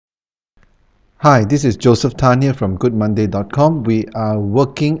Hi, this is Joseph Tan here from goodmonday.com. We are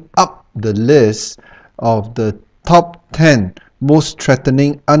working up the list of the top 10 most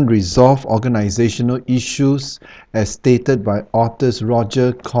threatening unresolved organizational issues as stated by authors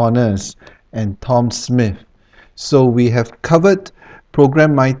Roger Connors and Tom Smith. So we have covered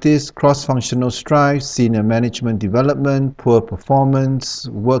programitis, cross-functional strife, senior management development, poor performance,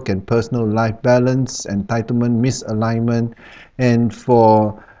 work and personal life balance, entitlement, misalignment, and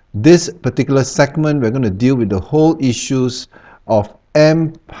for this particular segment, we're going to deal with the whole issues of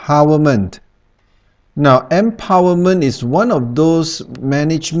empowerment. Now, empowerment is one of those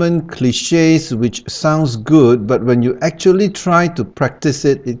management cliches which sounds good, but when you actually try to practice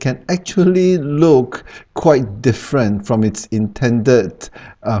it, it can actually look quite different from its intended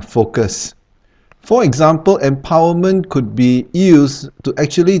focus. For example, empowerment could be used to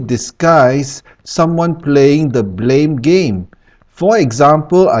actually disguise someone playing the blame game. For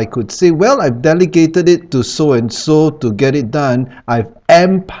example, I could say, well, I've delegated it to so-and-so to get it done. I've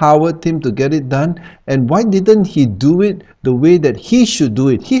empowered him to get it done. And why didn't he do it the way that he should do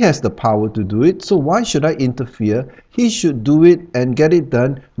it? He has the power to do it. So why should I interfere? He should do it and get it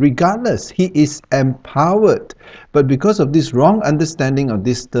done regardless. He is empowered. But because of this wrong understanding of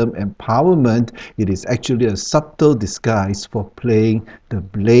this term empowerment, it is actually a subtle disguise for playing the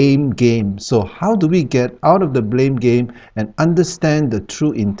blame game. So how do we get out of the blame game and understand the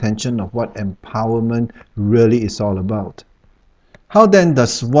true intention of what empowerment really is all about? How then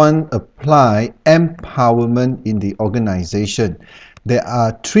does one apply empowerment in the organization? There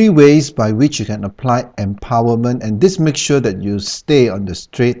are three ways by which you can apply empowerment, and this makes sure that you stay on the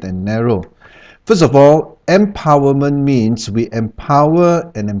straight and narrow. First of all, empowerment means we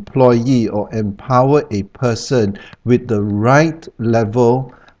empower an employee or empower a person with the right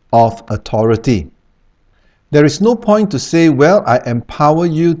level of authority. There is no point to say, well, I empower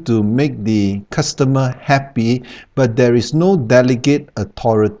you to make the customer happy, but there is no delegate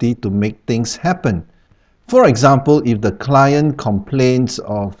authority to make things happen. For example, if the client complains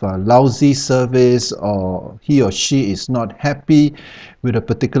of lousy service or he or she is not happy with a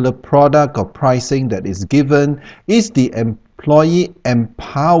particular product or pricing that is given, is the employee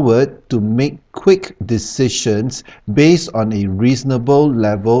empowered to make quick decisions based on a reasonable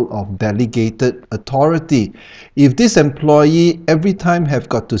level of delegated authority? If this employee every time have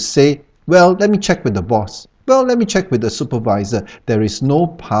got to say, well, let me check with the boss, well, let me check with the supervisor, there is no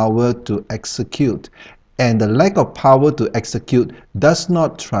power to execute. And the lack of power to execute does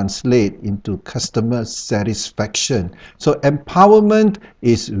not translate into customer satisfaction. So empowerment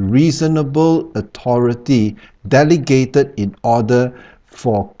is reasonable authority delegated in order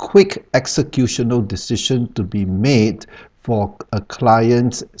for quick executional decision to be made for a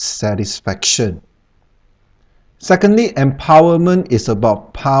client's satisfaction. Secondly, empowerment is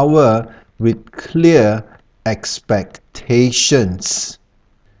about power with clear expectations.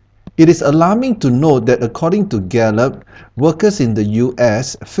 It is alarming to note that according to Gallup, workers in the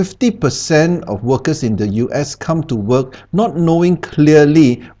US, 50% of workers in the US come to work not knowing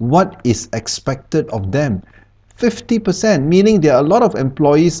clearly what is expected of them. 50%, meaning there are a lot of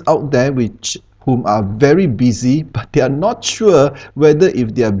employees out there whom are very busy, but they are not sure whether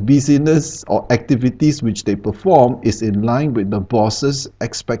if their busyness or activities which they perform is in line with the boss's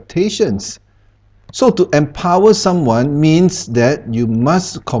expectations. So to empower someone means that you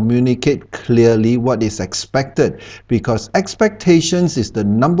must communicate clearly what is expected, because expectations is the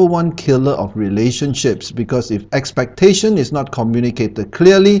number one killer of relationships. Because if expectation is not communicated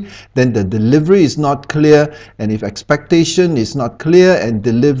clearly, then the delivery is not clear, and if expectation is not clear and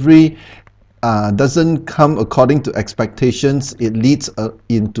delivery doesn't come according to expectations, it leads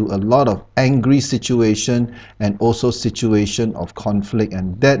into a lot of angry situation and also situation of conflict,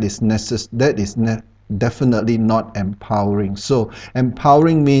 and that is definitely not empowering. So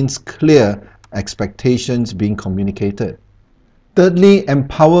empowering means clear expectations being communicated. Thirdly,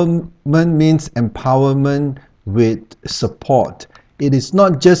 empowerment means empowerment with support. It is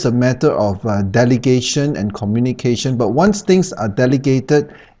not just a matter of delegation and communication, but once things are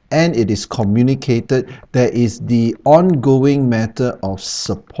delegated and it is communicated, there is the ongoing matter of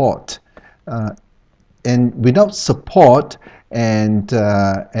support. And without support and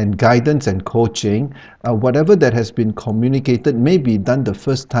guidance and coaching, whatever that has been communicated may be done the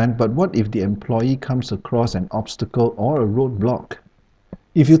first time, but what if the employee comes across an obstacle or a roadblock?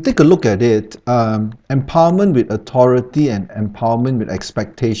 If you take a look at it, empowerment with authority and empowerment with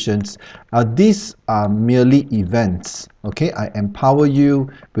expectations, these are merely events. Okay, I empower you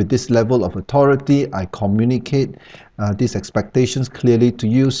with this level of authority, I communicate these expectations clearly to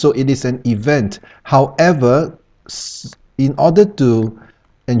you, so it is an event. However, in order to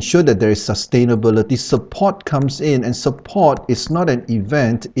ensure that there is sustainability. Support comes in, and support is not an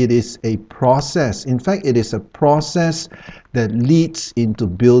event, it is a process. In fact, it is a process that leads into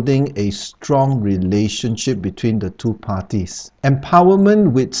building a strong relationship between the two parties.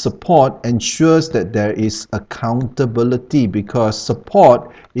 Empowerment with support ensures that there is accountability, because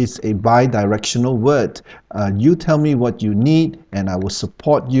support is a bi-directional word. You tell me what you need and I will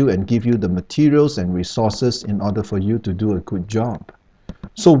support you and give you the materials and resources in order for you to do a good job.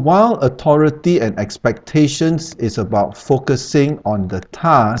 So while authority and expectations is about focusing on the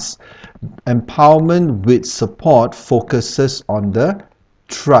task, empowerment with support focuses on the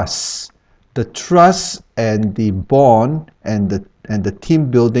trust. The trust and the bond and the team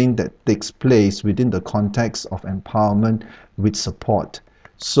building that takes place within the context of empowerment with support.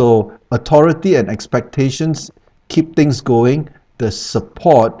 So authority and expectations keep things going. The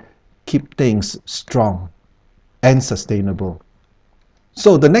support keep things strong and sustainable.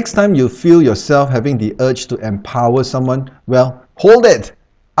 So the next time you feel yourself having the urge to empower someone, well, hold it.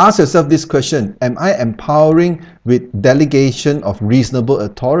 Ask yourself this question: am I empowering with delegation of reasonable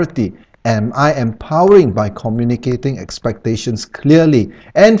authority? Am I empowering by communicating expectations clearly?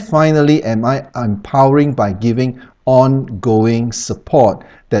 And finally, am I empowering by giving ongoing support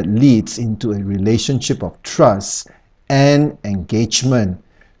that leads into a relationship of trust and engagement?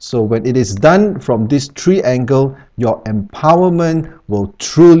 So when it is done from this triangle, your empowerment will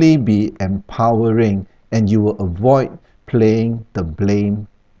truly be empowering, and you will avoid playing the blame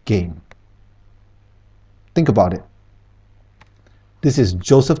game. Think about it. This is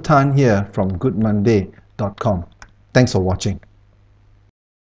Joseph Tan here from goodmonday.com. Thanks for watching.